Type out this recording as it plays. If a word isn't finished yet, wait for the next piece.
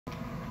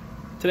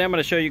Today I'm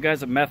going to show you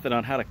guys a method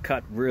on how to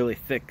cut really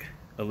thick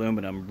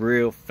aluminum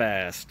real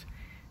fast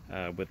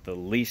with the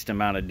least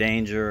amount of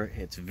danger.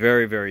 It's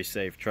very, very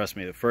safe. Trust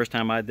me, the first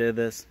time I did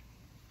this,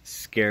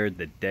 scared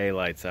the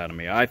daylights out of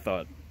me. I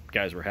thought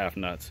guys were half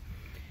nuts.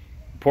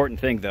 Important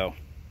thing though,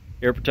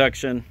 ear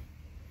protection,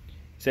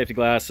 safety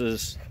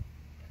glasses,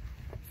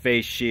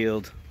 face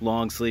shield,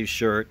 long sleeve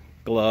shirt,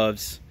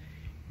 gloves,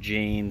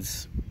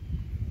 jeans,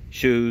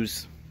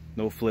 shoes,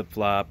 no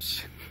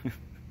flip-flops,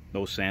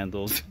 no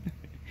sandals.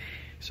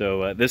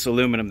 So this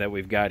aluminum that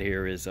we've got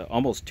here is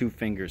almost 2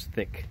 fingers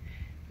thick.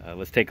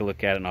 Let's take a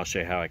look at it and I'll show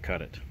you how I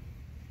cut it.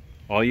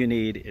 All you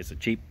need is a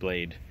cheap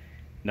blade,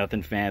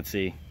 nothing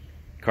fancy.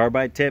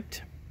 Carbide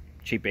tipped,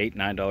 cheap $8,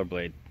 $9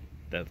 blade.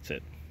 That's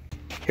it.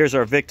 Here's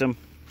our victim.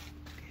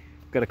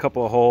 Got a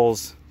couple of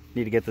holes.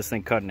 Need to get this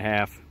thing cut in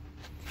half.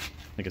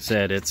 Like I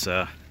said, it's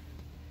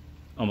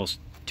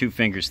almost 2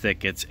 fingers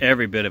thick. It's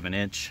every bit of an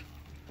inch.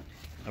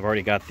 I've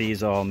already got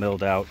these all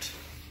milled out.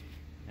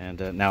 And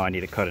now I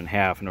need to cut in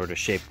half in order to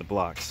shape the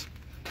blocks.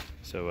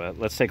 So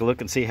let's take a look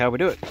and see how we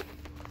do it.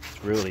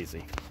 It's real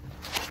easy.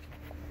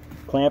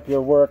 Clamp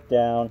your work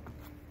down.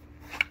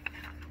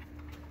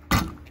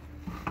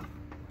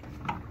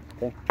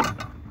 Okay.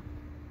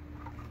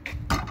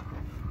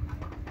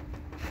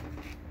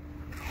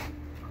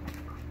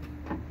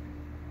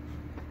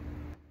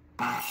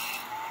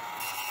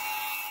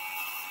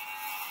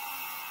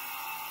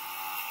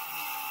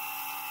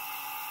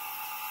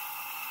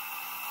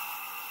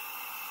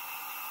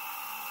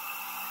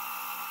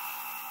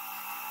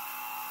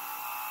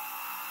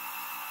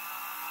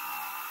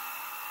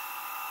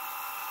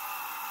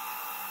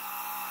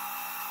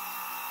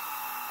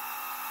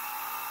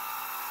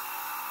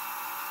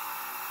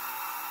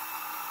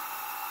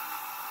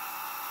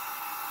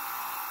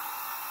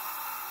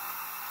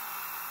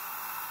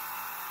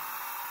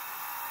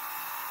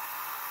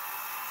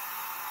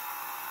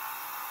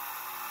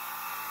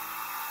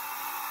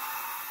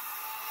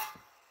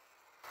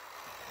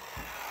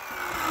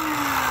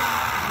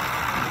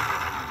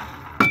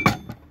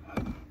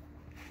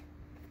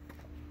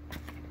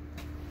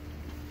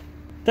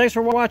 Thanks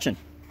for watching.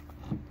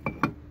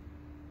 We'll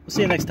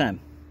see you next time.